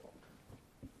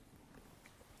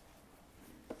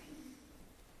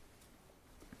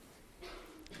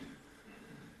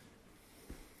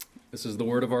This is the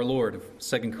word of our Lord,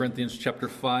 2 Corinthians chapter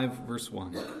 5, verse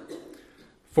 1.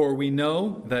 For we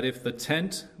know that if the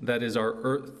tent that is our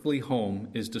earthly home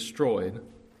is destroyed,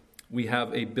 we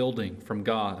have a building from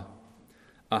God,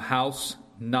 a house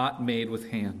not made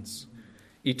with hands,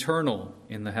 eternal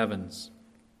in the heavens.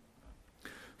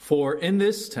 For in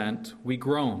this tent we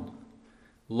groan,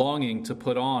 longing to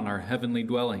put on our heavenly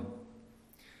dwelling,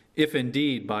 if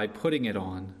indeed by putting it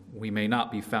on we may not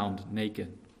be found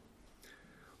naked.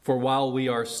 For while we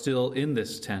are still in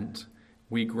this tent,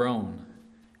 we groan,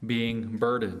 being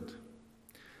burdened.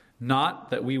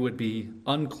 Not that we would be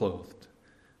unclothed,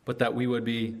 but that we would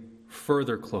be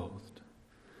further clothed,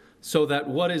 so that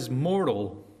what is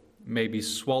mortal may be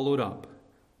swallowed up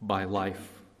by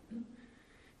life.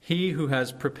 He who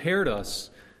has prepared us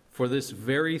for this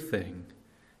very thing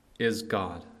is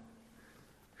God,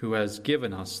 who has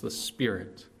given us the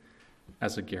Spirit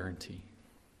as a guarantee.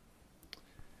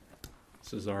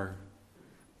 This is our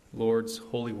Lord's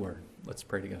holy word. Let's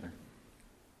pray together.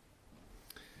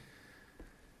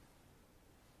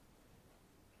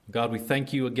 God, we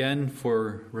thank you again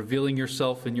for revealing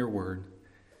yourself in your word,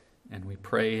 and we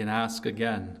pray and ask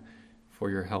again for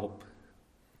your help.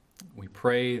 We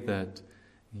pray that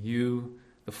you,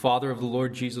 the Father of the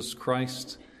Lord Jesus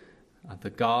Christ, the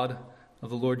God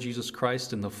of the Lord Jesus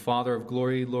Christ, and the Father of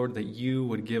glory, Lord, that you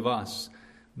would give us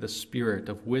the spirit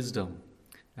of wisdom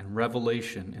and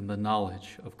revelation in the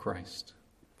knowledge of Christ.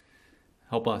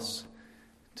 Help us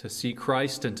to see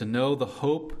Christ and to know the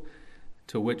hope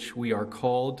to which we are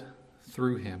called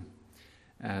through him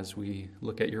as we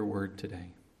look at your word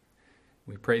today.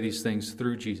 We pray these things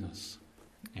through Jesus.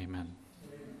 Amen.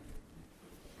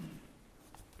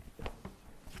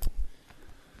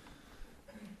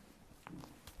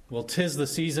 Well, 'tis the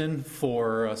season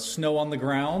for snow on the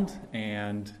ground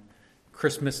and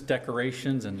Christmas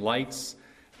decorations and lights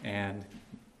and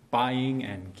buying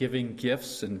and giving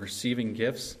gifts and receiving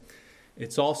gifts.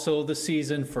 It's also the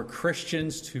season for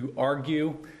Christians to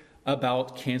argue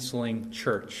about canceling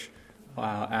church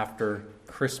after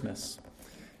Christmas.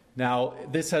 Now,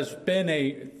 this has been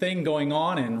a thing going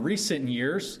on in recent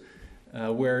years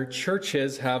where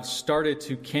churches have started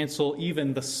to cancel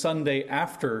even the Sunday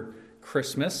after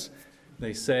Christmas.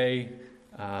 They say,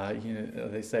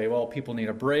 well, people need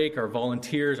a break, our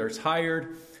volunteers are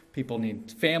tired, people need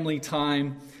family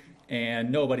time, and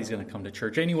nobody's going to come to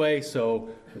church anyway, so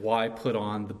why put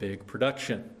on the big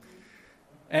production?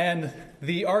 And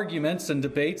the arguments and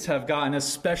debates have gotten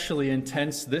especially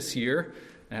intense this year,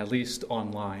 at least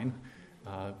online,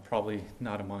 probably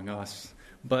not among us.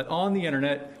 But on the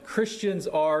internet, Christians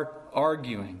are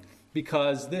arguing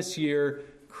because this year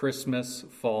Christmas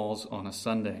falls on a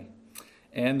Sunday.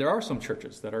 And there are some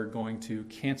churches that are going to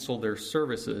cancel their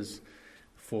services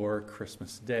for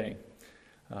Christmas Day.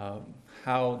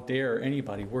 How dare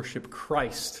anybody worship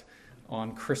Christ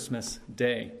on Christmas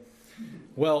Day?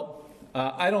 Well,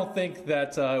 I don't think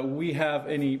that we have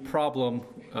any problem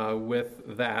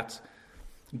with that,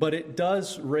 but it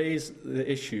does raise the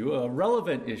issue, a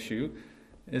relevant issue,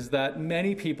 is that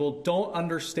many people don't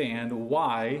understand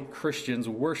why Christians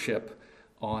worship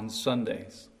on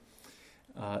Sundays.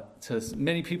 To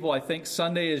many people, I think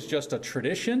Sunday is just a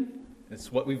tradition. It's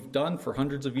what we've done for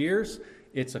hundreds of years.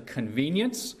 It's a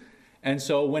convenience. And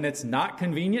so when it's not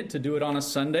convenient to do it on a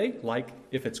Sunday, like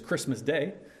if it's Christmas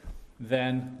Day,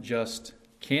 then just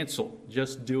cancel.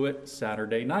 Just do it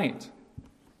Saturday night.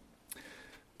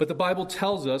 But the Bible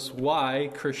tells us why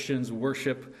Christians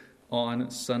worship on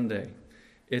Sunday.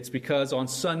 It's because on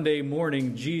Sunday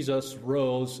morning, Jesus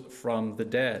rose from the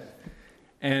dead.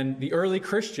 And the early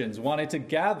Christians wanted to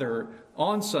gather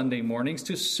on Sunday mornings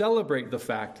to celebrate the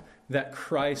fact that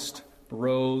Christ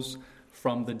rose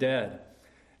from the dead.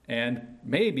 And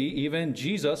maybe even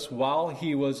Jesus, while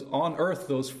he was on earth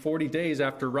those 40 days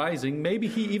after rising, maybe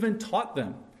he even taught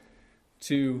them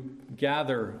to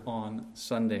gather on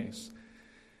Sundays.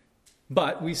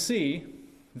 But we see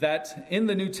that in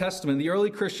the New Testament, the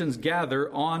early Christians gather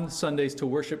on Sundays to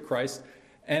worship Christ,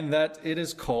 and that it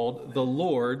is called the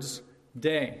Lord's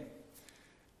Day.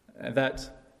 That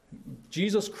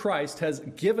Jesus Christ has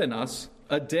given us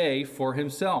a day for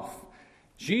himself.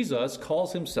 Jesus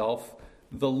calls himself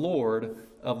the Lord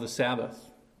of the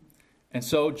Sabbath. And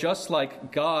so just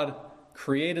like God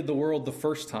created the world the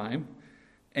first time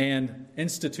and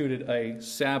instituted a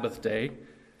Sabbath day,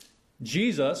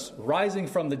 Jesus, rising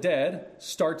from the dead,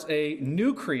 starts a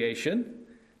new creation,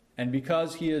 and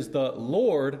because he is the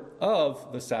Lord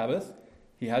of the Sabbath,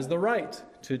 he has the right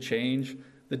to change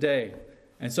the day.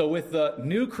 And so with the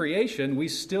new creation, we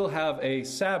still have a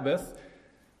Sabbath,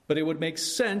 but it would make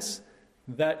sense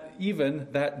that even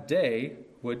that day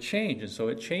would change. And so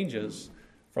it changes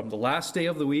from the last day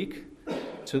of the week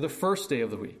to the first day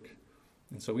of the week.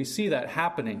 And so we see that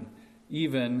happening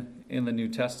even in the New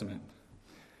Testament.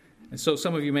 And so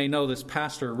some of you may know this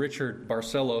pastor, Richard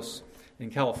Barcelos, in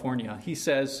California. He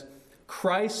says,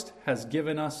 Christ has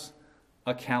given us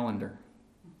a calendar.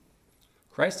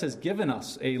 Christ has given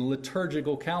us a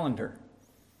liturgical calendar.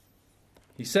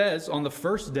 He says on the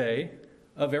first day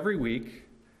of every week,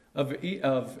 of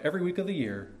every week of the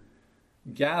year,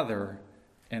 gather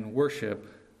and worship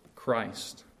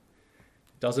Christ.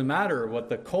 Doesn't matter what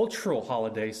the cultural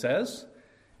holiday says.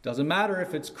 Doesn't matter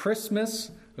if it's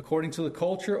Christmas according to the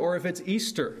culture or if it's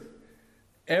Easter.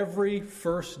 Every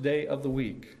first day of the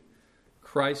week,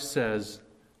 Christ says,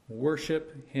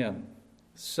 worship Him.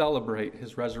 Celebrate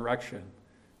His resurrection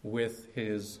with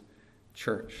His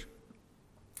church.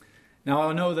 Now,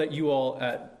 I know that you all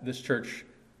at this church,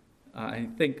 I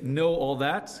think, know all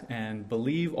that and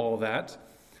believe all that.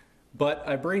 But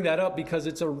I bring that up because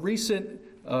it's a recent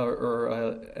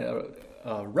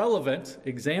relevant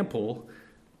example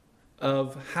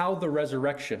of how the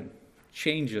resurrection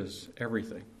changes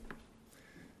everything.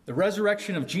 The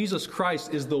resurrection of Jesus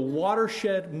Christ is the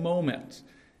watershed moment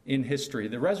in history.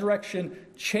 The resurrection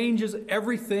changes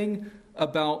everything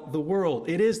about the world.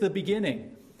 It is the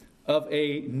beginning of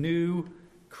a new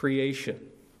creation.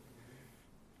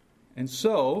 And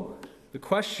so, the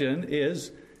question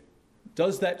is,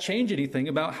 does that change anything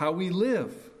about how we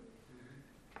live?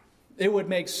 It would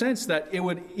make sense that it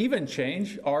would even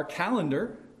change our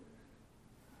calendar,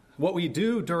 what we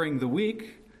do during the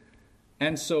week.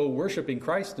 And so worshiping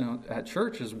Christ at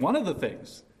church is one of the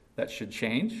things that should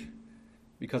change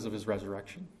because of His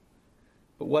resurrection.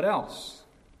 But what else?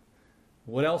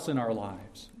 What else in our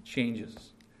lives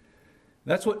changes?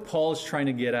 That's what Paul is trying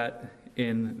to get at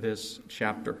in this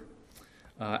chapter.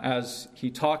 As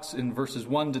he talks in verses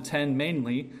 1 to 10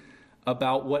 mainly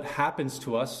about what happens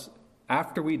to us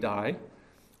after we die,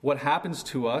 what happens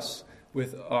to us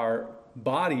with our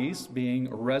bodies being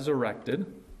resurrected.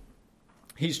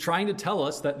 He's trying to tell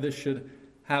us that this should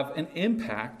have an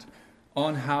impact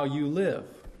on how you live.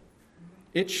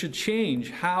 It should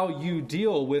change how you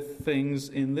deal with things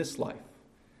in this life.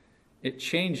 It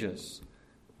changes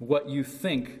what you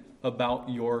think about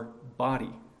your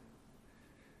body.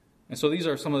 And so these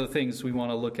are some of the things we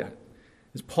want to look at.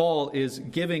 As Paul is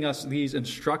giving us these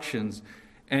instructions,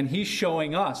 and he's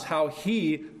showing us how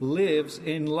he lives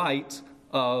in light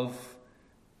of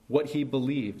what he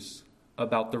believes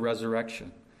about the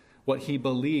resurrection, what he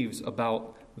believes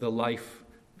about the life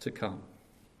to come.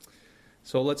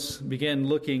 So let's begin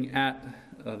looking at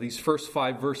these first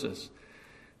 5 verses.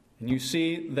 And you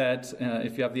see that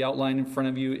if you have the outline in front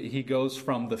of you, he goes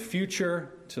from the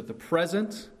future to the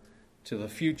present, to the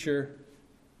future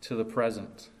to the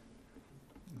present.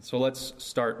 So let's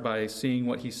start by seeing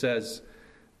what he says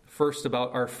first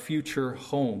about our future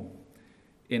home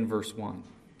in verse 1.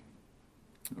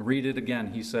 Read it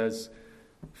again. He says,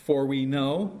 "For we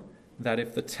know that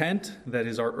if the tent that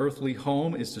is our earthly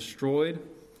home is destroyed,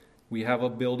 we have a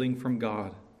building from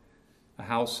God, a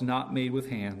house not made with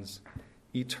hands,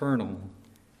 eternal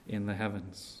in the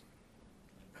heavens."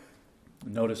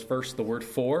 Notice first the word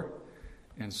 "for,"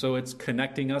 and so it's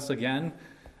connecting us again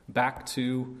back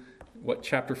to what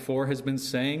chapter 4 has been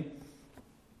saying.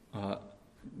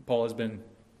 Paul has been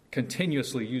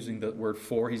continuously using the word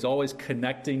 "for." He's always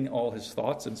connecting all his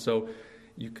thoughts, and so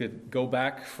you could go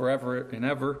back forever and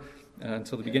ever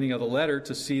until the beginning of the letter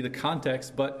to see the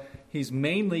context, but he's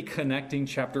mainly connecting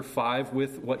chapter 5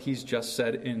 with what he's just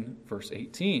said in verse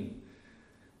 18.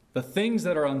 The things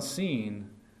that are unseen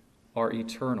are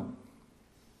eternal.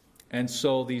 And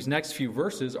so these next few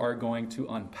verses are going to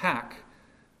unpack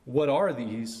what are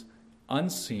these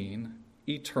unseen,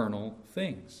 eternal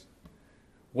things.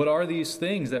 What are these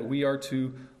things that we are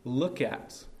to look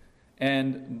at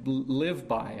and live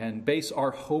by and base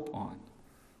our hope on?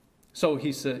 So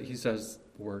he says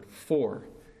the word "for."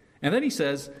 And then he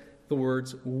says the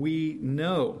words "we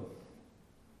know."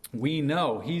 We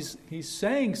know. He's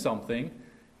saying something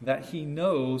that he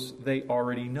knows they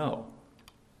already know.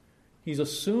 He's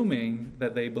assuming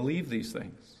that they believe these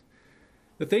things.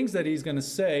 The things that he's going to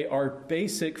say are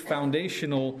basic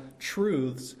foundational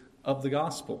truths of the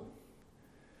gospel.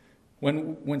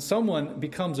 When someone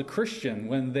becomes a Christian,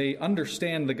 when they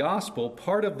understand the gospel,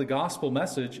 part of the gospel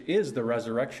message is the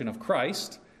resurrection of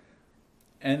Christ,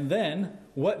 and then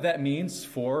what that means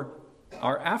for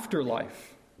our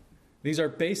afterlife. These are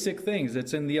basic things.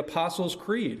 It's in the Apostles'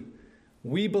 Creed.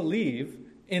 We believe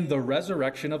in the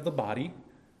resurrection of the body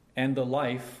and the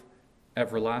life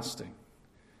everlasting.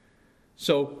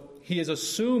 So he is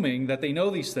assuming that they know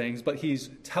these things, but he's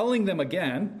telling them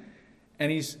again,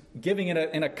 and he's giving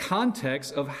it in a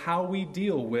context of how we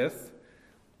deal with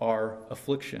our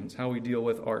afflictions, how we deal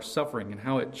with our suffering, and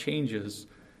how it changes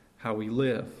how we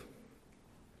live.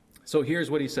 So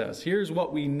here's what he says. Here's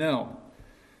what we know.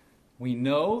 We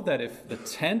know that if the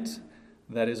tent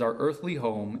that is our earthly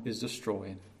home is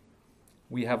destroyed,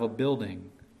 we have a building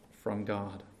from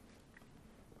God.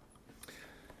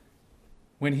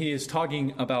 When he is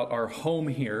talking about our home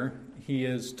here, he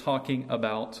is talking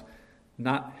about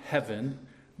not heaven,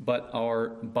 but our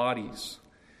bodies.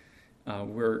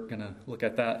 We're going to look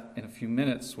at that in a few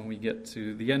minutes when we get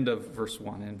to the end of verse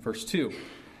 1 and verse 2.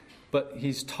 But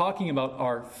he's talking about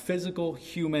our physical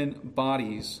human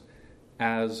bodies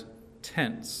as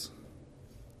tents.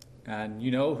 And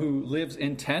you know who lives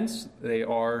in tents? They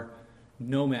are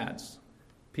nomads,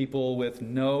 people with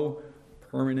no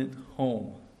permanent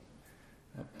home.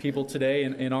 People today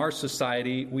in our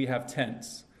society, we have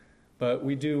tents, but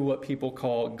we do what people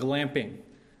call glamping,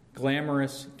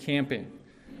 glamorous camping.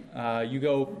 You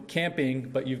go camping,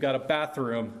 but you've got a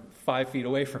bathroom 5 feet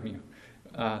away from you.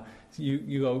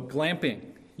 You go glamping.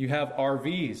 You have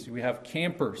RVs. We have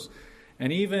campers.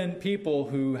 And even people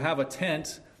who have a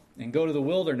tent and go to the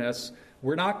wilderness,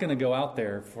 we're not going to go out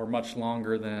there for much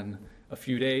longer than a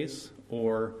few days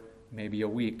or maybe a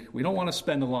week. We don't want to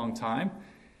spend a long time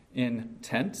in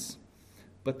tents.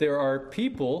 But there are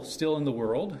people still in the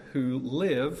world who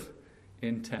live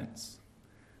in tents.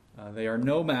 They are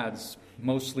nomads,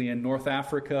 mostly in North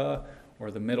Africa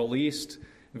or the Middle East,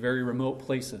 very remote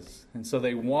places. And so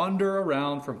they wander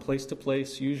around from place to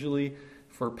place, usually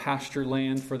for pasture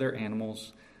land for their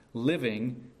animals,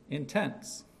 living in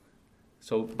tents.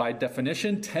 So by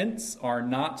definition, tents are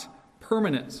not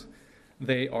permanent.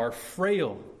 They are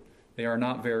frail. They are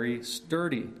not very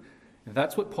sturdy. And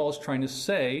that's what Paul's trying to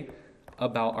say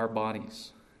about our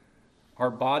bodies. Our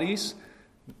bodies,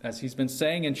 as he's been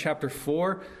saying in chapter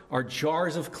 4, are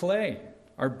jars of clay.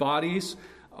 Our bodies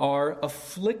are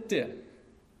afflicted,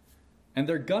 and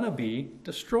they're going to be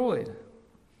destroyed.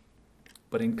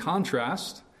 But in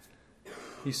contrast,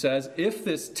 he says, if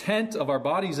this tent of our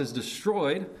bodies is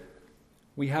destroyed,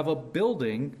 we have a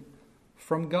building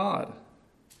from God,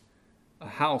 a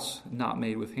house not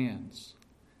made with hands.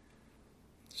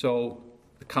 So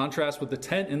the contrast with the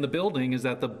tent and the building is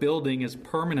that the building is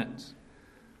permanent.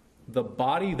 The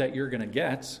body that you're going to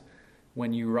get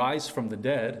when you rise from the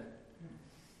dead,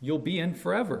 you'll be in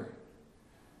forever.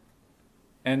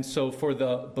 And so for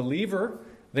the believer,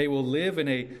 they will live in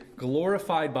a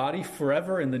glorified body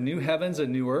forever in the new heavens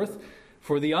and new earth.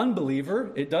 For the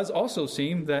unbeliever, it does also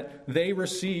seem that they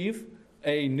receive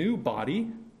a new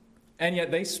body, and yet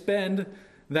they spend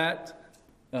that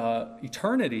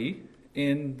eternity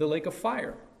in the lake of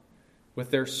fire with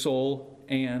their soul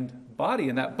and body.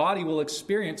 And that body will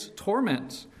experience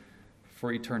torment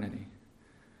for eternity.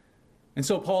 And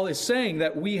so Paul is saying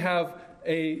that we have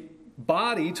a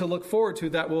body to look forward to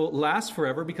that will last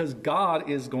forever because God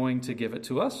is going to give it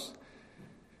to us.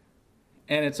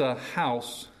 And it's a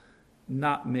house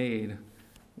not made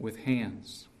with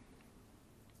hands.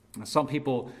 Now, some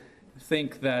people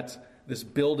think that this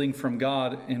building from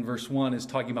God in verse 1 is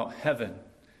talking about heaven.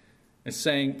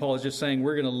 Paul is just saying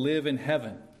we're going to live in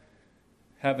heaven.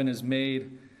 Heaven is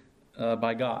made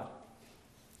by God.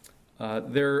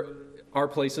 There are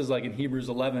places like in Hebrews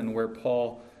 11 where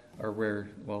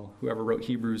whoever wrote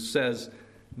Hebrews says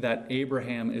that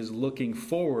Abraham is looking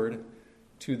forward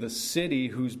to the city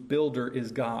whose builder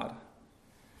is God.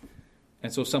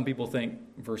 And so some people think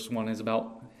verse 1 is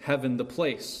about heaven, the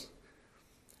place.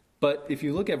 But if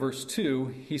you look at verse 2,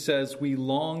 he says, we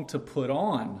long to put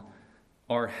on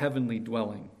our heavenly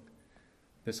dwelling,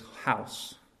 this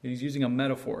house. He's using a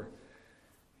metaphor.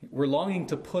 We're longing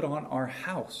to put on our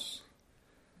house.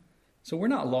 So we're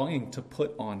not longing to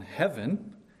put on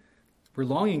heaven. We're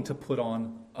longing to put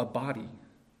on a body.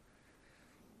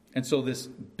 And so this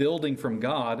building from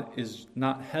God is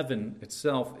not heaven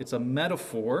itself. It's a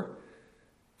metaphor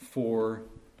for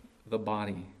the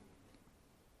body.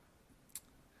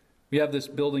 We have this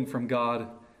building from God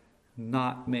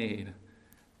not made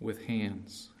with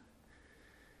hands.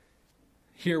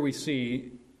 Here we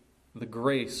see the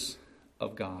grace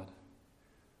of God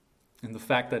and the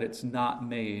fact that it's not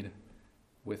made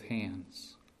with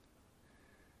hands.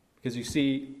 Because you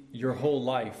see, your whole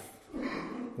life,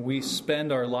 we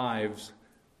spend our lives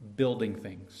building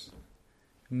things,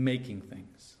 making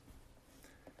things.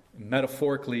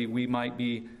 Metaphorically, we might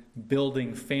be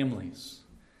building families.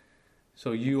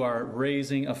 So you are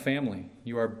raising a family.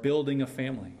 You are building a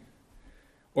family.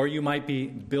 Or you might be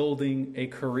building a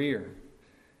career.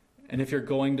 And if you're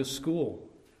going to school,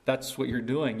 That's what you're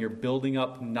doing. You're building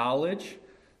up knowledge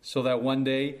so that one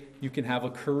day you can have a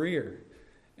career.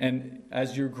 And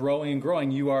as you're growing and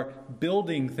growing, you are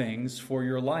building things for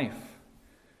your life.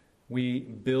 We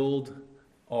build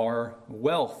our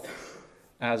wealth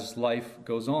as life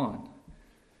goes on.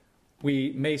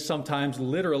 We may sometimes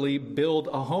literally build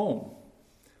a home,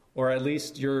 or at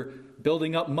least you're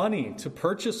building up money to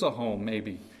purchase a home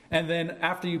maybe. And then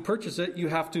after you purchase it, you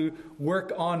have to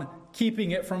work on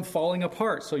keeping it from falling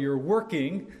apart. So you're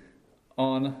working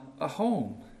on a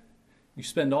home. You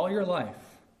spend all your life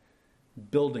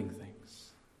building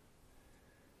things.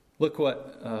 Look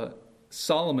what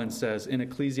Solomon says in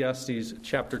Ecclesiastes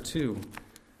chapter 2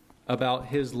 about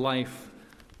his life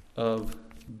of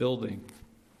building.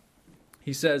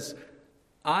 He says,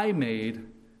 I made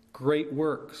great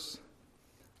works.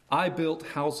 I built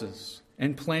houses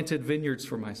and planted vineyards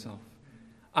for myself.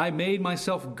 I made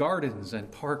myself gardens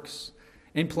and parks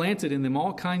and planted in them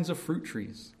all kinds of fruit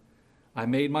trees. I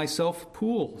made myself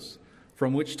pools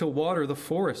from which to water the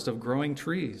forest of growing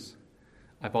trees.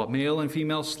 I bought male and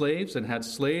female slaves and had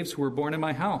slaves who were born in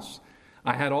my house.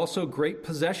 I had also great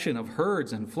possession of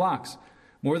herds and flocks,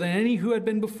 more than any who had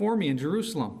been before me in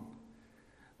Jerusalem.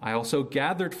 I also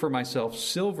gathered for myself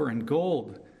silver and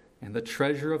gold and the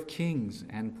treasure of kings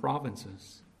and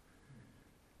provinces.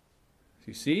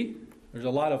 You see, there's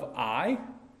a lot of I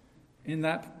in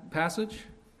that passage,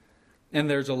 and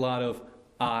there's a lot of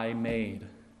I made.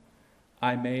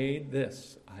 I made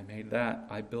this, I made that,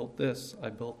 I built this,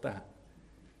 I built that.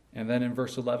 And then in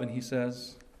verse 11 he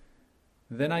says,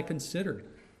 then I considered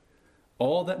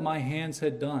all that my hands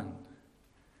had done,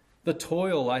 the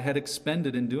toil I had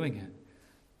expended in doing it.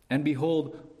 And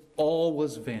behold, all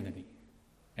was vanity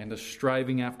and a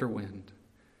striving after wind.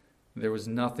 There was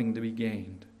nothing to be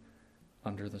gained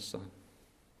under the sun.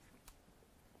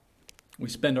 We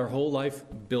spend our whole life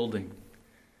building,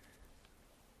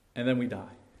 and then we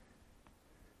die,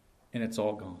 and it's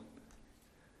all gone.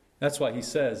 That's why he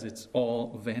says it's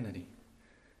all vanity.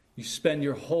 You spend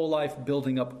your whole life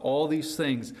building up all these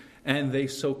things, and they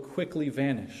so quickly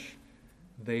vanish.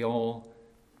 They all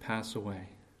pass away.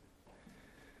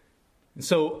 And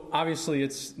so, obviously,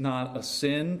 it's not a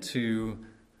sin to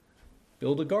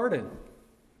build a garden,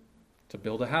 to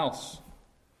build a house.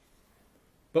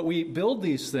 But we build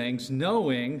these things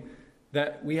knowing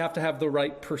that we have to have the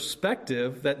right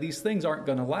perspective that these things aren't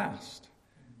going to last.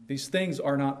 These things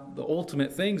are not the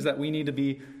ultimate things that we need to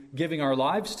be giving our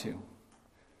lives to.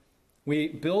 We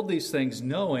build these things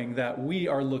knowing that we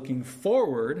are looking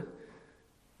forward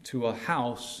to a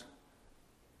house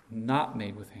not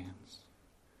made with hands.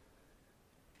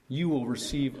 You will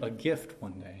receive a gift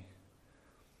one day,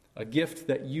 a gift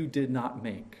that you did not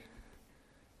make,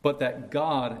 but that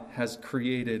God has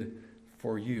created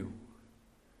for you.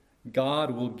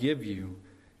 God will give you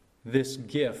this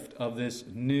gift of this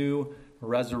new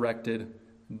resurrected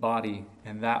body,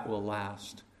 and that will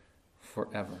last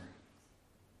forever.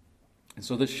 And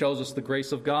so this shows us the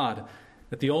grace of God,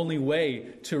 that the only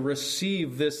way to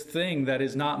receive this thing that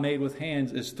is not made with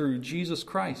hands is through Jesus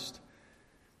Christ.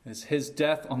 It's his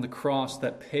death on the cross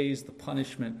that pays the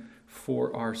punishment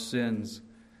for our sins,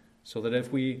 so that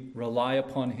if we rely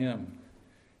upon him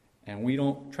and we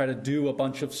don't try to do a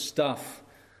bunch of stuff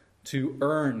to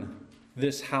earn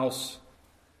this house,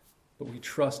 but we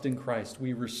trust in Christ,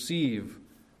 we receive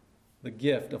the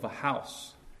gift of a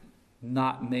house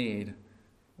not made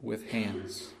with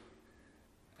hands.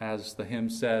 As the hymn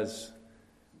says,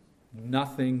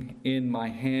 nothing in my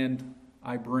hand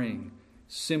I bring,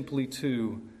 simply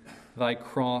to thy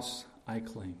cross I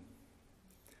cling.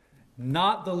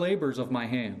 Not the labors of my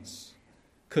hands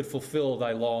could fulfill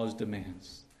thy law's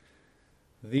demands.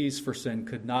 These for sin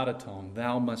could not atone.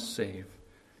 Thou must save,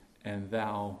 and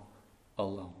thou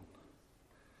alone.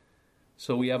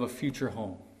 So we have a future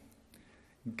home.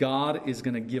 God is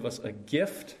going to give us a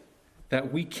gift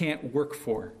that we can't work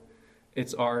for.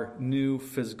 It's our new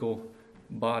physical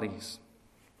bodies.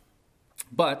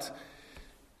 But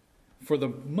for the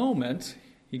moment,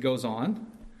 he goes on,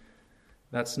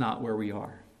 that's not where we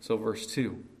are. So verse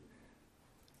 2,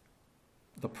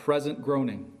 the present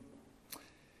groaning.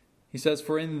 He says,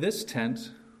 for in this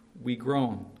tent we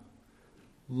groan,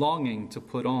 longing to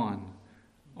put on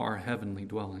our heavenly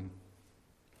dwelling.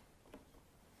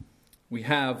 We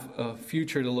have a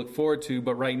future to look forward to,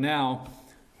 but right now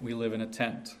we live in a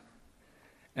tent.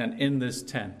 And in this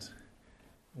tent,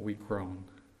 we groan.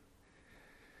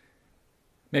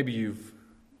 Maybe you've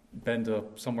been to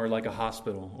somewhere like a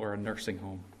hospital or a nursing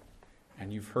home,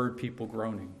 and you've heard people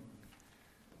groaning.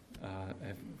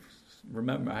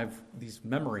 I have these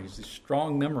memories, these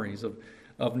strong memories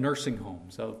of nursing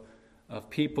homes, of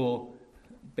people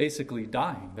basically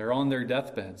dying. They're on their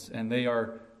deathbeds, and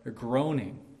they're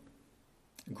groaning.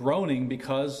 Groaning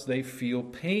because they feel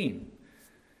pain.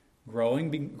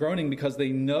 Groaning because they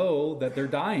know that they're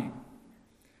dying.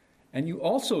 And you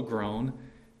also groan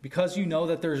because you know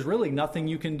that there's really nothing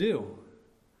you can do.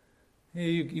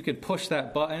 You could push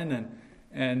that button,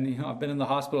 and I've been in the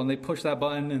hospital, and they push that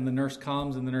button, and the nurse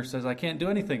comes, and the nurse says, "I can't do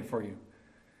anything for you."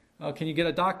 "Oh, can you get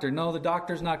a doctor?" "No, the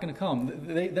doctor's not going to come."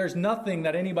 There's nothing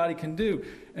that anybody can do.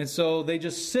 And so they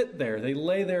just sit there. They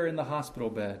lay there in the hospital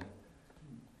bed,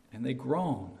 and they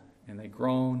groan, and they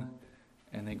groan,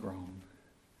 and they groan.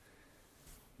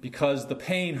 Because the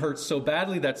pain hurts so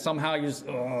badly that somehow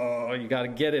you got to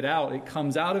get it out. It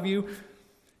comes out of you,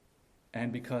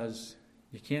 and because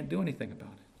you can't do anything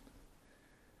about it.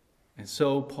 And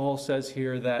so Paul says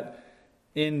here that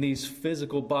in these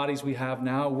physical bodies we have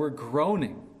now, we're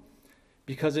groaning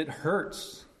because it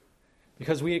hurts.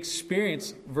 Because we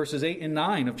experience verses 8 and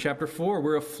 9 of chapter 4.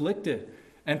 We're afflicted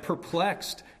and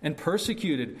perplexed and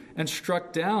persecuted and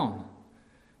struck down.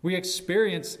 We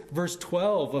experience verse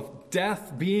 12 of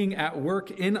death being at work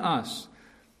in us.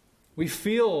 We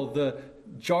feel the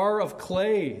jar of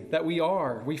clay that we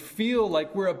are. We feel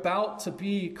like we're about to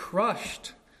be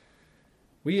crushed.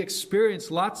 We experience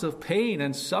lots of pain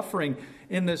and suffering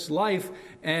in this life.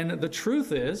 And the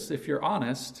truth is, if you're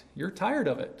honest, you're tired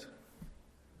of it.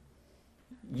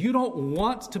 You don't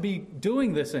want to be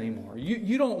doing this anymore.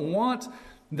 You don't want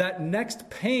that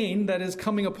next pain that is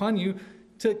coming upon you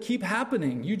to keep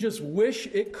happening. You just wish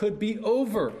it could be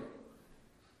over.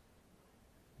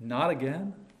 Not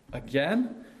again.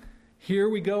 Again. Here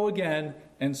we go again.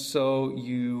 And so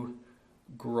you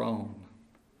groan.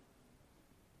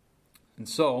 And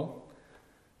so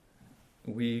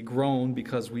we groan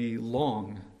because we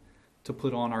long to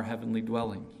put on our heavenly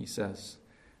dwelling, he says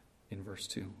in verse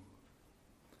 2.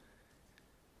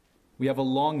 We have a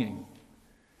longing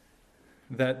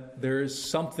that there is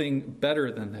something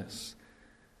better than this.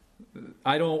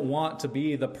 I don't want to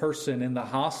be the person in the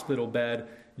hospital bed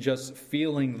just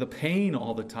feeling the pain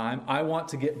all the time. I want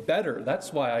to get better.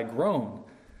 That's why I groan.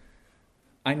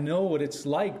 I know what it's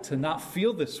like to not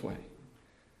feel this way.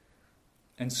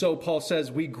 And so Paul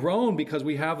says we groan because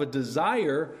we have a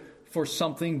desire for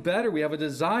something better. We have a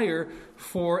desire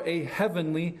for a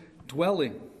heavenly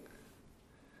dwelling.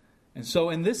 And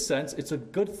so in this sense, it's a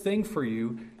good thing for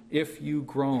you if you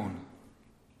groan.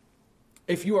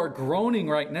 If you are groaning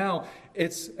right now,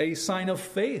 it's a sign of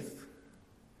faith.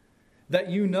 That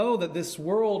you know that this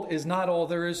world is not all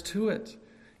there is to it.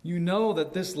 You know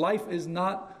that this life is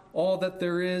not all that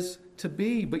there is to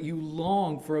be, but you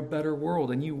long for a better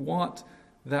world and you want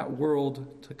that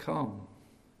world to come.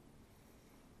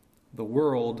 The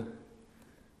world,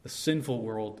 the sinful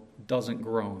world, doesn't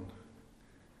groan.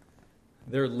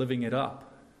 They're living it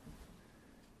up.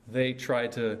 They try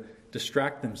to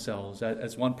distract themselves.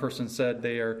 As one person said,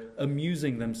 they are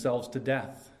amusing themselves to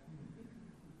death.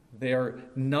 They are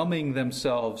numbing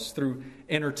themselves through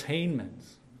entertainment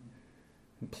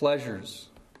and pleasures.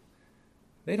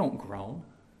 They don't groan.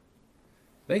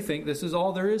 They think this is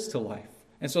all there is to life.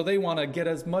 And so they want to get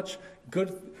as much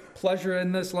good pleasure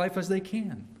in this life as they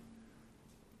can.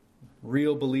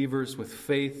 Real believers with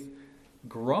faith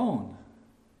groan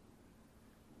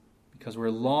because we're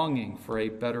longing for a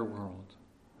better world.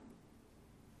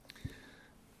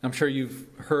 I'm sure you've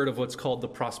heard of what's called the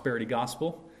prosperity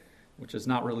gospel, which is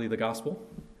not really the gospel,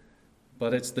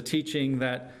 but it's the teaching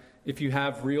that if you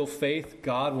have real faith,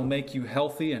 God will make you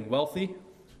healthy and wealthy.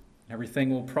 Everything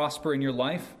will prosper in your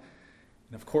life.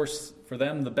 And of course, for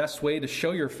them, the best way to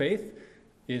show your faith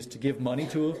is to give money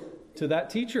to that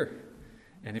teacher.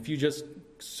 And if you just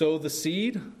sow the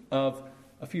seed of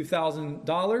a few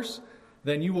 $1,000s,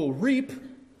 then you will reap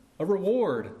a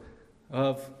reward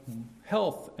of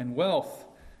health and wealth.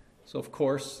 So, of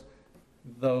course,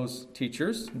 those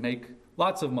teachers make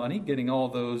lots of money getting all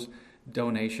those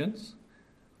donations.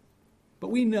 But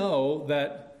we know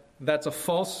that that's a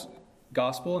false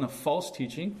gospel and a false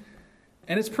teaching.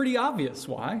 And it's pretty obvious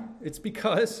why. It's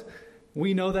because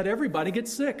we know that everybody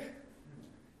gets sick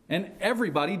and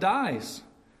everybody dies.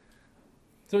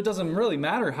 So it doesn't really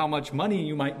matter how much money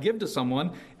you might give to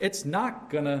someone. It's not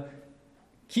going to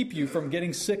keep you from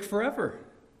getting sick forever.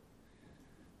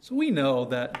 So we know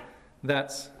that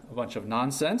that's a bunch of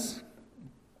nonsense.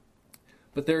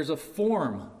 But there's a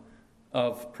form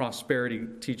of prosperity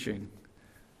teaching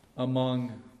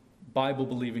among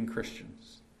Bible-believing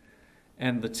Christians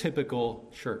and the typical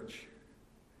church.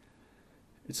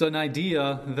 It's an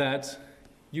idea that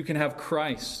you can have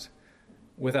Christ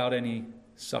without any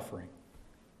suffering.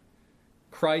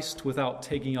 Christ without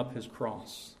taking up his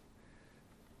cross.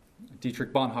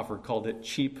 Dietrich Bonhoeffer called it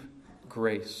cheap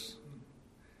grace.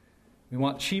 We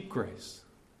want cheap grace.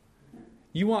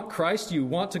 You want Christ, you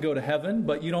want to go to heaven,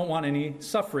 but you don't want any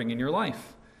suffering in your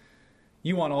life.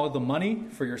 You want all the money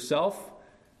for yourself.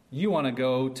 You want to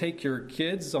go take your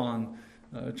kids on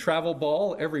a travel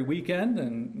ball every weekend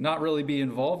and not really be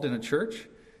involved in a church.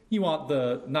 You want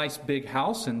the nice big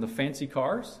house and the fancy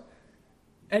cars.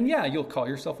 And yeah, you'll call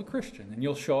yourself a Christian and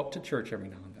you'll show up to church every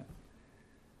now and then.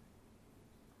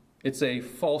 It's a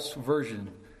false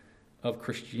version of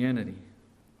Christianity.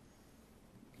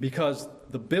 Because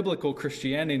the biblical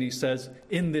Christianity says,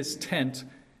 in this tent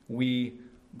we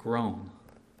groan.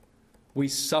 We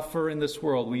suffer in this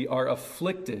world. We are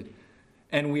afflicted.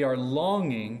 And we are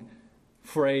longing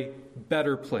for a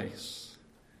better place.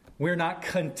 We're not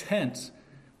content.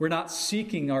 We're not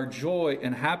seeking our joy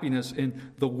and happiness in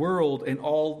the world and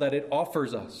all that it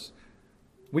offers us.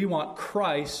 We want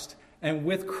Christ, and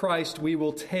with Christ we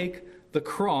will take the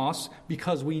cross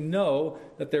because we know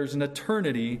that there's an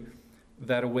eternity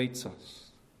that awaits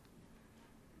us.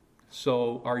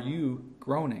 So are you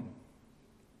groaning?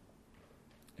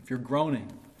 If you're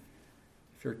groaning,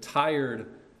 if you're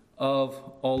tired of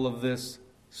all of this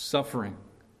suffering,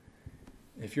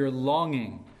 if you're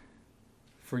longing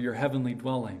for your heavenly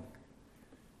dwelling,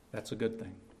 that's a good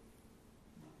thing.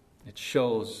 It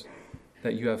shows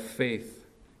that you have faith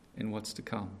in what's to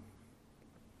come.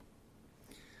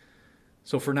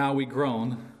 So for now we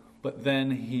groan, but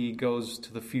then he goes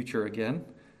to the future again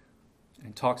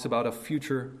and talks about a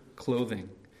future clothing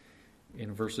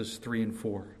in verses 3 and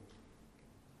 4.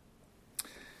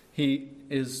 He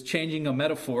is changing a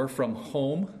metaphor from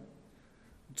home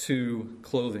to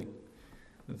clothing.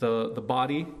 The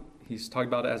body, he's talking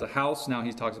about it as a house, now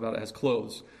he talks about it as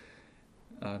clothes.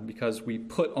 Because we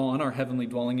put on our heavenly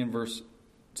dwelling in verse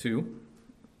 2.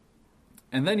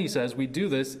 And then he says, we do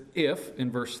this if,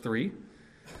 in verse 3,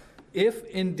 if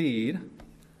indeed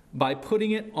by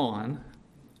putting it on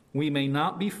we may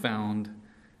not be found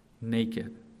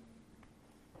naked.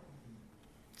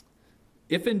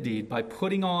 If indeed by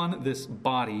putting on this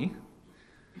body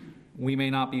we may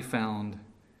not be found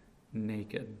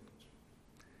naked.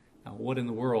 Now, what in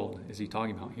the world is he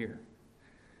talking about here?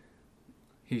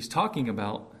 He's talking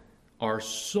about our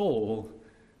soul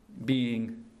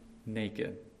being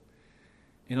naked.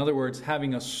 In other words,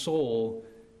 having a soul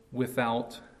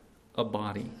without a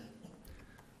body.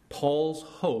 Paul's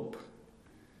hope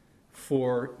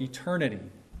for eternity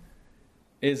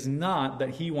is not that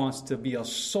he wants to be a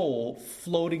soul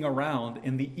floating around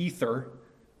in the ether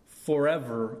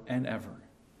forever and ever.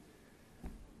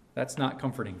 That's not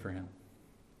comforting for him.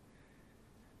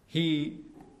 He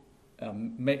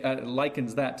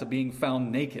likens that to being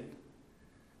found naked.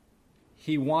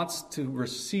 He wants to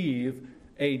receive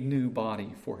a new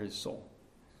body for his soul.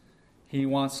 He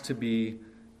wants to be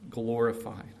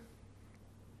glorified.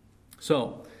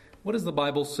 So, what does the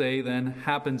Bible say then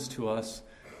happens to us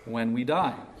when we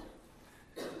die?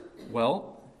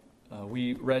 Well,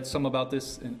 we read some about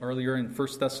this earlier in 1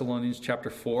 Thessalonians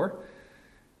chapter 4.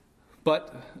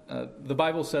 But the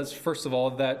Bible says, first of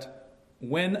all, that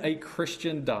when a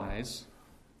Christian dies,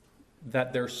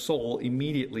 that their soul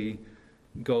immediately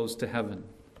goes to heaven.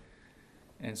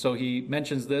 And so he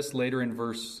mentions this later in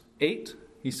verse 8.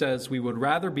 He says, we would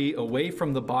rather be away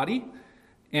from the body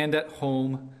and at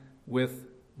home with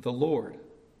the Lord.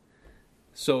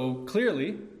 So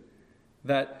clearly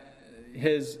that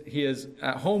he is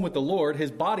at home with the Lord, his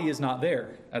body is not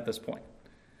there at this point.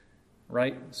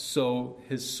 Right? So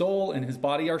his soul and his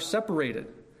body are separated.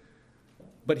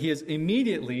 But he is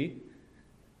immediately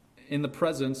in the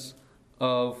presence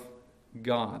of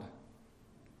God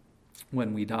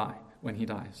when he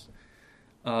dies.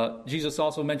 Jesus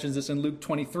also mentions this in Luke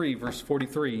 23, verse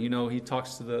 43. You know, he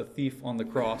talks to the thief on the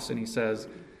cross and he says,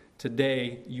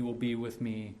 today you will be with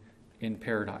me in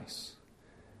paradise.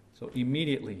 So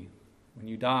immediately when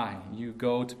you die, you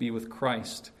go to be with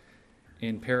Christ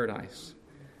in paradise.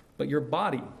 But your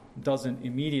body doesn't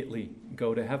immediately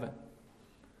go to heaven.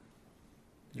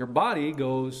 Your body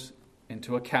goes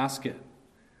into a casket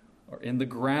or in the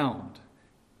ground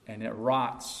and it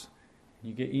rots.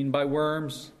 You get eaten by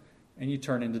worms and you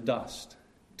turn into dust.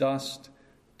 Dust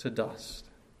to dust.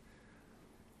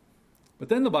 But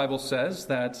then the Bible says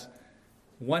that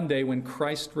one day when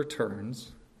Christ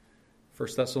returns, 1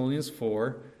 Thessalonians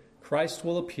 4, Christ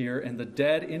will appear and the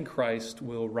dead in Christ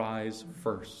will rise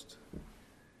first.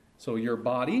 So your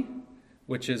body,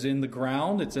 which is in the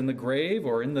ground, it's in the grave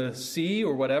or in the sea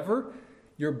or whatever,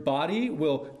 your body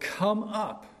will come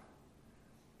up.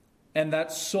 And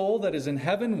that soul that is in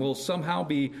heaven will somehow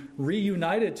be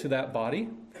reunited to that body.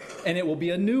 And it will be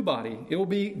a new body. It will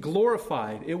be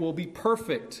glorified. It will be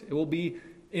perfect. It will be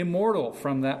immortal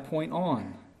from that point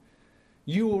on.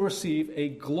 You will receive a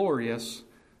glorious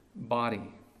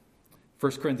body.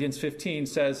 1 Corinthians 15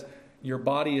 says, your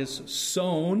body is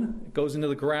sown, it goes into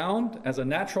the ground as a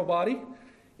natural body.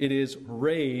 It is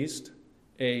raised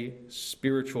a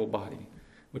spiritual body,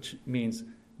 which means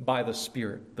by the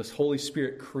Spirit. The Holy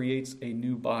Spirit creates a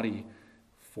new body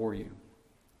for you.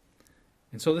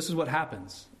 And so this is what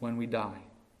happens when we die.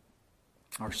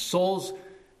 Our souls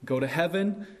go to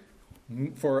heaven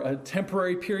for a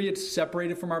temporary period,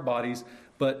 separated from our bodies,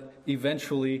 but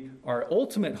eventually our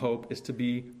ultimate hope is to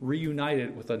be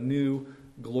reunited with a new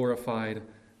glorified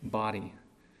body.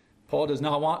 Paul does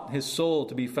not want his soul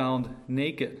to be found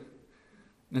naked.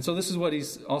 And so this is what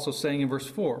he's also saying in verse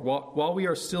 4. While we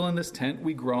are still in this tent,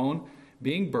 we groan,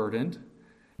 being burdened,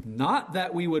 not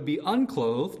that we would be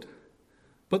unclothed,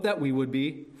 but that we would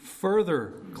be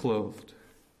further clothed.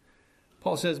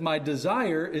 Paul says, my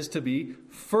desire is to be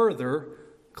further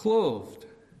clothed.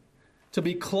 To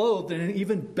be clothed in an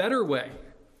even better way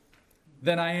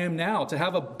than I am now. To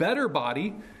have a better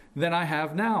body than I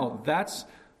have now. That's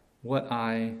what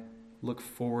I look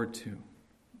forward to.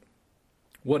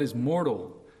 What is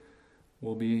mortal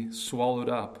will be swallowed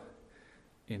up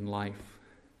in life.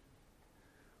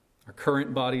 Our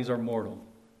current bodies are mortal,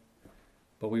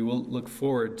 but we will look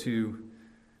forward to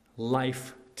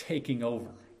life taking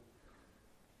over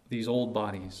these old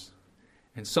bodies.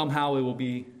 And somehow it will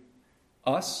be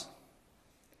us,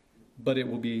 but it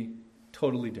will be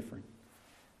totally different.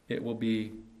 It will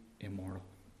be immortal.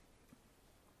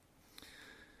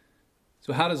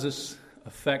 So how does this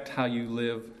affect how you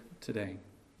live today?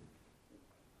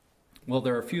 Well,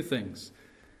 there are a few things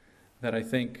that I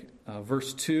think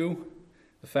verse 2,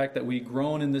 the fact that we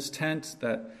groan in this tent,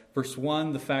 that verse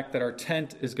 1, the fact that our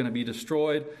tent is going to be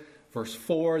destroyed, verse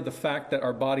 4, the fact that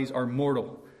our bodies are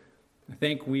mortal. I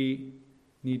think we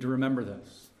need to remember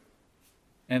this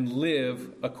and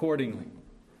live accordingly.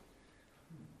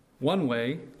 One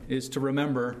way is to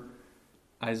remember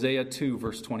Isaiah 2,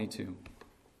 verse 22.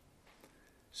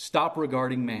 Stop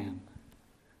regarding man,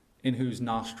 in whose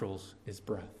nostrils is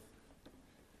breath.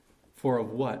 For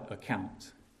of what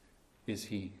account is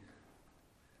he?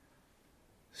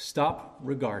 Stop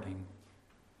regarding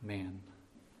man.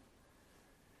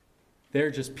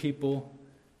 They're just people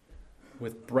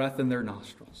with breath in their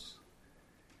nostrils.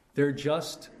 They're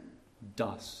just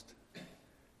dust.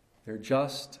 They're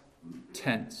just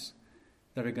tents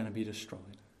that are going to be destroyed.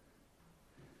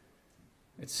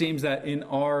 It seems that in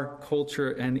our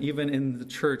culture and even in the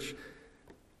church,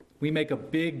 we make a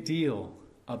big deal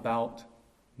about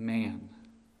man.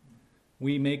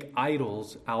 We make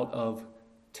idols out of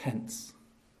tents.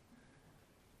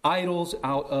 Idols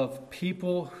out of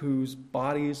people whose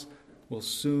bodies will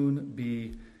soon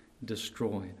be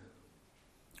destroyed.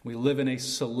 We live in a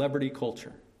celebrity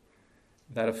culture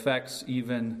that affects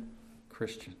even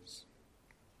Christians.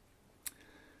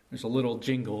 There's a little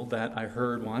jingle that I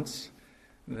heard once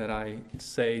that I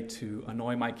say to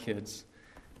annoy my kids,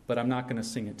 but I'm not going to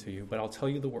sing it to you, but I'll tell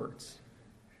you the words.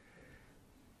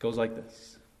 It goes like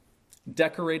this.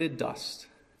 Decorated dust.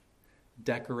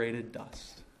 Decorated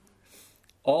dust.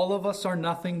 All of us are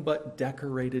nothing but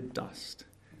decorated dust.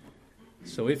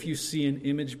 So if you see an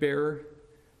image bearer,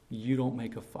 you don't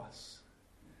make a fuss.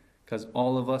 Because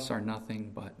all of us are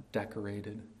nothing but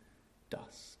decorated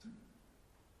dust.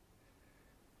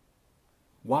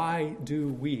 Why do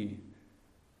we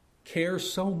care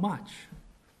so much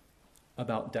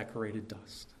about decorated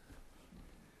dust?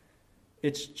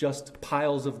 It's just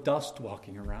piles of dust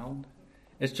walking around.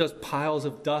 It's just piles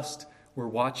of dust we're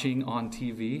watching on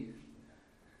TV.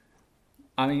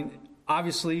 I mean,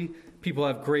 obviously, people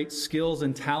have great skills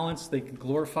and talents they can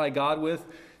glorify God with.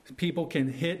 People can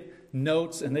hit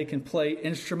notes and they can play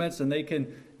instruments and they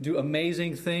can do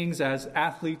amazing things as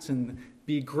athletes and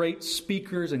be great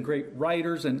speakers and great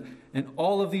writers, and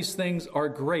all of these things are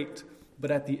great.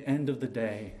 But at the end of the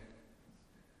day,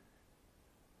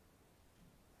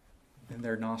 in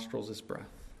their nostrils is breath.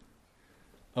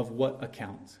 Of what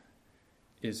account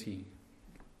is he?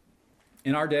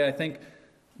 In our day, I think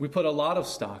we put a lot of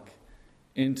stock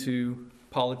into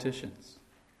politicians.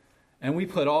 And we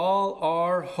put all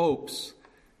our hopes,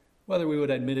 whether we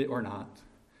would admit it or not,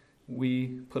 we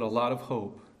put a lot of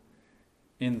hope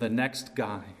in the next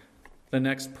guy, the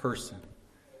next person,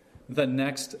 the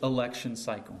next election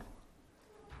cycle.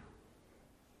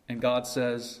 And God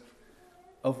says,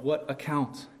 of what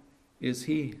account is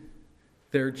he?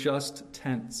 They're just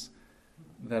tents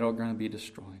that are going to be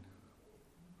destroyed.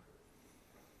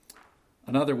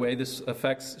 Another way this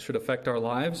should affect our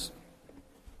lives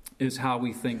is how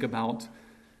we think about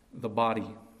the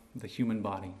body, the human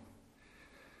body.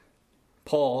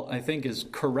 Paul, I think, is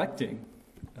correcting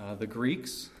the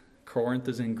Greeks. Corinth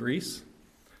is in Greece,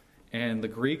 and the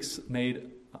Greeks made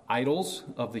idols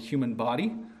of the human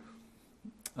body.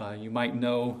 You might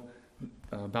know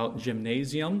about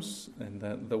gymnasiums,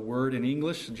 and the word in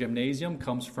English, gymnasium,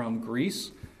 comes from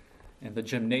Greece. And the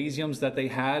gymnasiums that they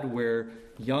had where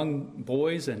young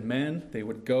boys and men, they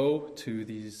would go to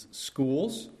these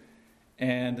schools,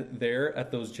 and there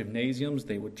at those gymnasiums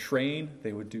they would train,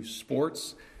 they would do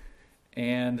sports,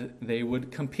 and they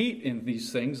would compete in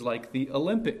these things like the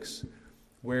Olympics,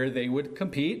 where they would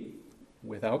compete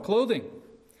without clothing.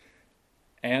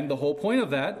 And the whole point of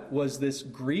that was this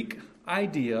Greek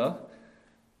idea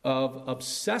of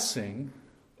obsessing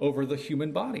over the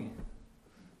human body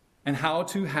and how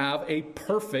to have a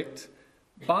perfect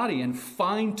body and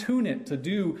fine-tune it to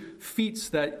do feats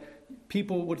that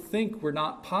people would think were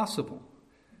not possible.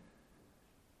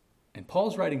 And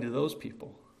Paul's writing to those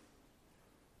people,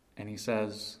 and he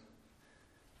says,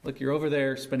 look, you're over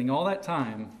there spending all that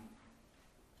time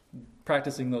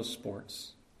practicing those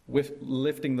sports,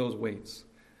 lifting those weights.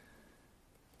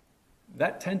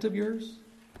 That tent of yours,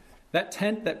 that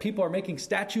tent that people are making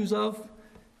statues of,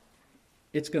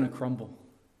 it's going to crumble.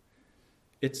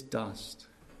 It's dust.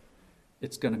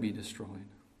 It's going to be destroyed.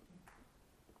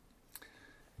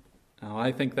 Now,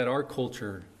 I think that our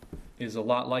culture is a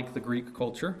lot like the Greek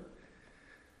culture,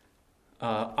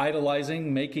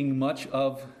 idolizing, making much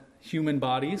of human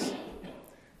bodies,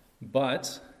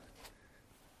 but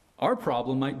our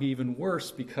problem might be even worse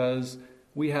because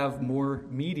we have more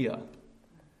media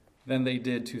than they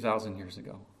did 2,000 years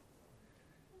ago.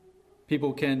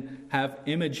 People can have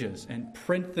images and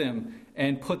print them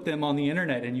and put them on the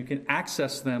internet, and you can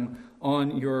access them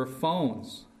on your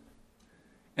phones.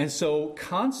 And so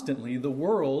constantly the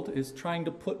world is trying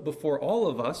to put before all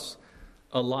of us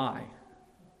a lie.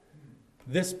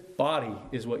 This body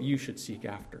is what you should seek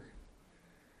after.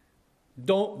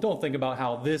 Don't think about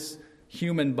how this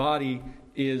human body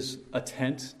is a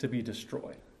tent to be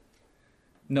destroyed.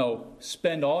 No,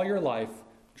 spend all your life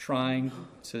trying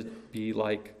to be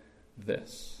like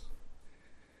this.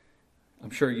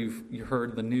 I'm sure you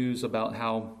heard the news about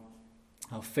how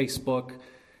Facebook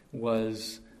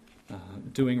was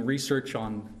doing research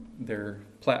on their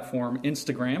platform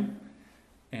Instagram,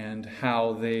 and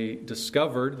how they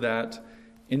discovered that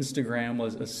Instagram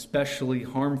was especially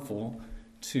harmful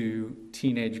to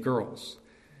teenage girls,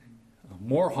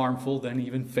 more harmful than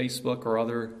even Facebook or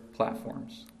other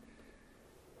platforms.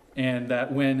 And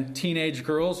that when teenage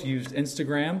girls used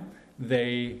Instagram,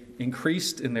 they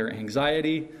increased in their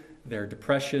anxiety, their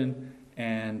depression,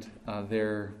 and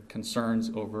their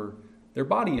concerns over their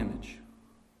body image.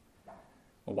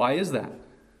 Well, why is that?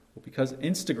 Well, because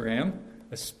Instagram,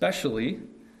 especially,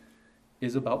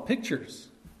 is about pictures.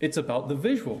 It's about the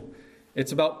visual.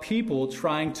 It's about people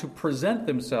trying to present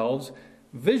themselves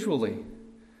visually.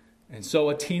 And so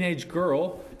a teenage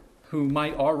girl who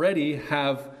might already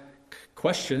have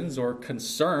questions or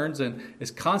concerns and is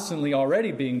constantly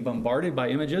already being bombarded by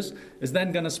images is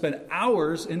then going to spend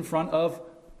hours in front of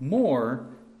more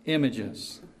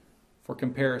images for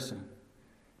comparison,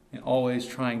 and always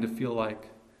trying to feel like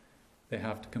they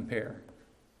have to compare.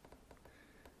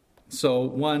 So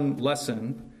one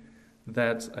lesson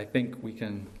that I think we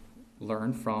can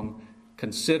learn from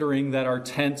considering that our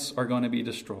tents are going to be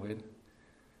destroyed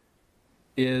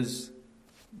is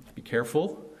be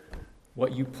careful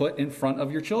what you put in front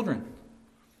of your children.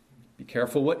 Be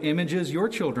careful what images your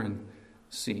children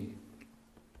see.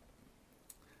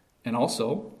 And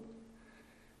also,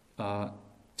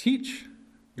 teach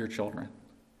your children,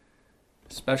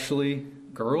 especially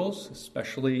girls,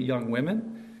 especially young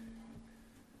women.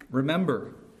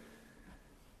 Remember,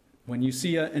 when you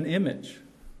see an image,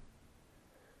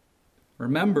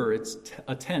 remember it's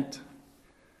a tent.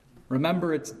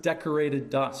 Remember it's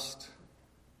decorated dust.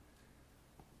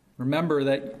 Remember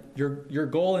that your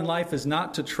goal in life is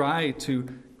not to try to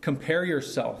compare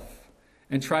yourself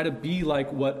and try to be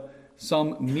like what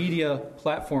some media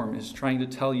platform is trying to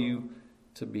tell you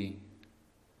to be.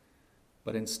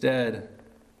 But instead,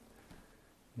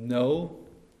 know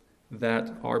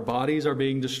that our bodies are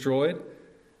being destroyed.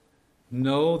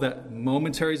 Know that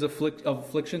momentary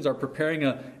afflictions are preparing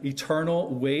an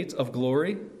eternal weight of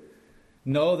glory.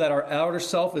 Know that our outer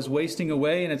self is wasting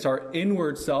away, and it's our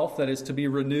inward self that is to be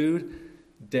renewed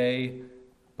day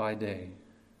by day.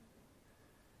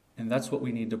 And that's what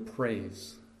we need to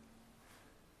praise.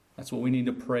 That's what we need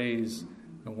to praise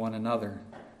in one another.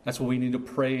 That's what we need to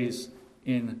praise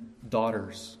in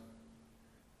daughters,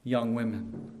 young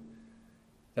women.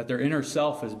 That their inner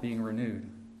self is being renewed.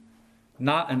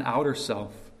 not an outer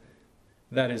self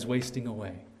that is wasting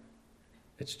away.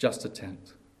 It's just a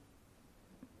tent.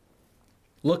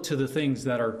 Look to the things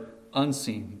that are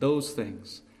unseen. Those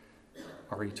things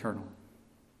are eternal.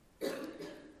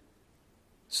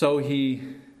 So he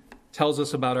tells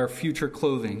us about our future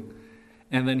clothing,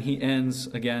 and then he ends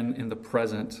again in the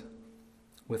present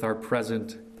with our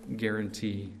present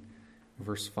guarantee.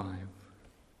 Verse 5.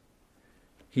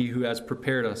 He who has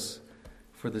prepared us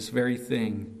for this very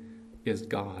thing is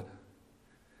God,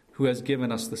 who has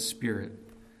given us the Spirit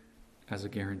as a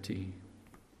guarantee.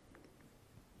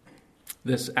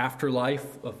 This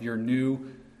afterlife of your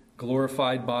new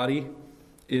glorified body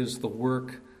is the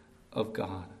work of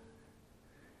God.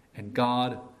 And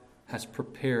God has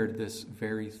prepared this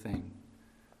very thing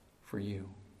for you.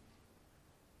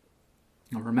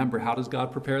 Now remember, how does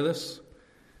God prepare this?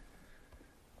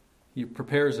 He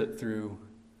prepares it through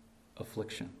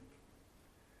affliction.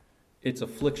 It's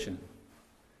affliction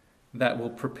that will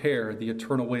prepare the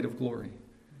eternal weight of glory.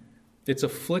 It's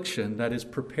affliction that is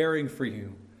preparing for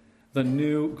you the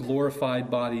new glorified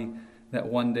body that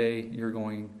one day you're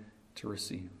going to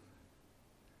receive.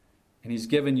 And he's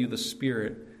given you the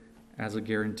Spirit as a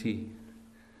guarantee.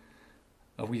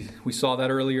 We saw that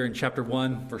earlier in chapter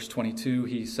 1, verse 22.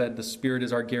 He said the Spirit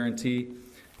is our guarantee.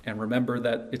 And remember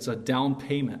that it's a down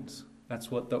payment.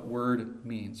 That's what that word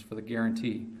means for the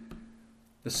guarantee.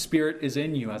 The Spirit is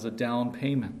in you as a down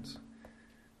payment.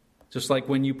 Just like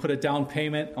when you put a down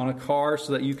payment on a car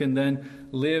so that you can then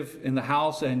live in the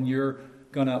house and you're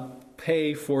going to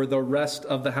pay for the rest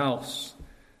of the house.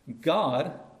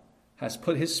 God has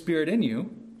put His Spirit in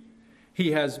you.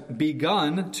 He has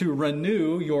begun to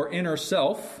renew your inner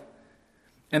self.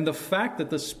 And the fact that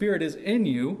the Spirit is in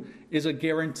you is a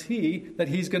guarantee that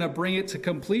He's going to bring it to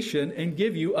completion and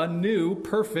give you a new,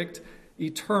 perfect,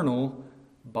 eternal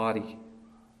body.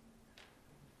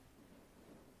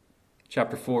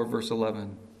 Chapter 4, verse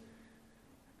 11.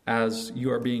 As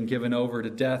you are being given over to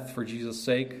death for Jesus'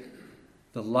 sake,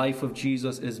 the life of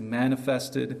Jesus is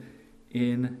manifested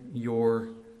in your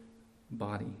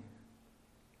body.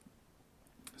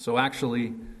 So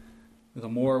actually, the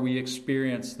more we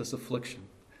experience this affliction,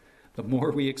 the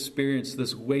more we experience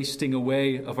this wasting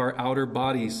away of our outer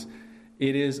bodies,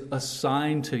 it is a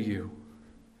sign to you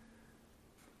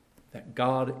that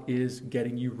God is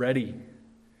getting you ready,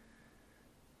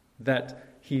 that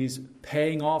He's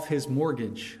paying off His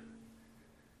mortgage.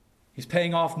 He's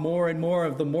paying off more and more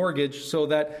of the mortgage so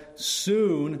that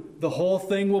soon the whole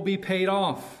thing will be paid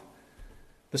off.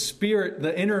 The Spirit,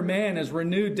 the inner man, is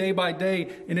renewed day by day,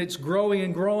 and it's growing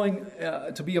and growing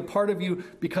to be a part of you,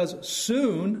 because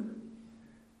soon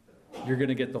you're going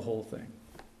to get the whole thing.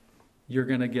 You're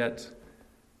going to get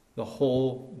the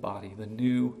whole body, the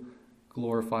new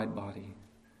glorified body,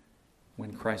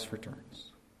 when Christ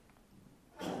returns.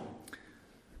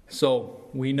 So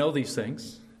we know these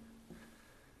things.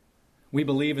 We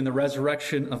believe in the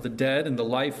resurrection of the dead and the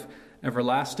life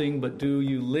everlasting, but do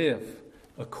you live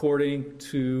according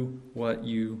to what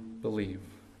you believe?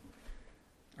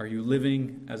 Are you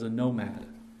living as a nomad?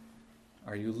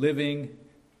 Are you living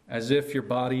as if your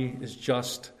body is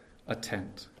just a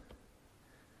tent?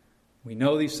 We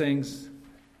know these things.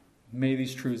 May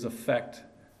these truths affect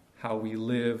how we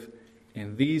live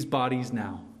in these bodies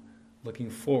now, looking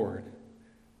forward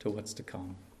to what's to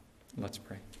come. Let's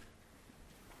pray.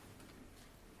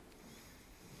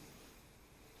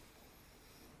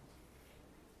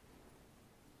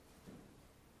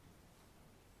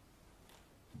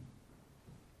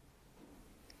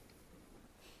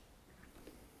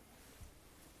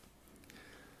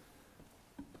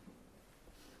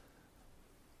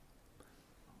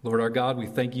 Lord our God, we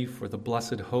thank you for the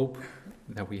blessed hope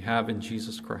that we have in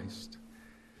Jesus Christ.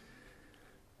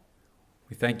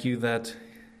 We thank you that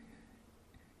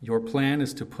your plan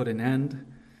is to put an end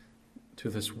to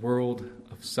this world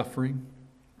of suffering.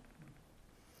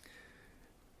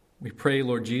 We pray,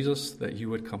 Lord Jesus, that you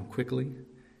would come quickly,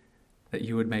 that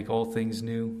you would make all things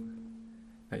new,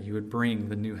 that you would bring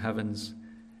the new heavens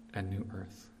and new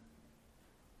earth.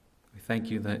 We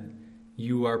thank you that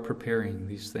you are preparing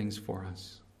these things for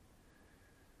us.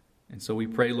 And so we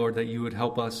pray, Lord, that you would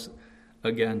help us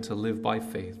again to live by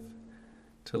faith,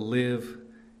 to live,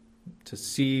 to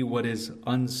see what is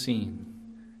unseen,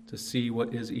 to see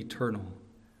what is eternal,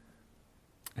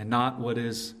 and not what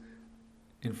is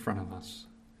in front of us.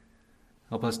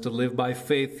 Help us to live by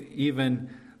faith even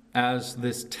as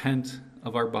this tent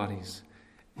of our bodies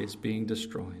is being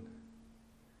destroyed.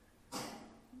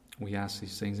 We ask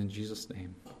these things in Jesus'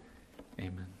 name.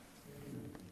 Amen.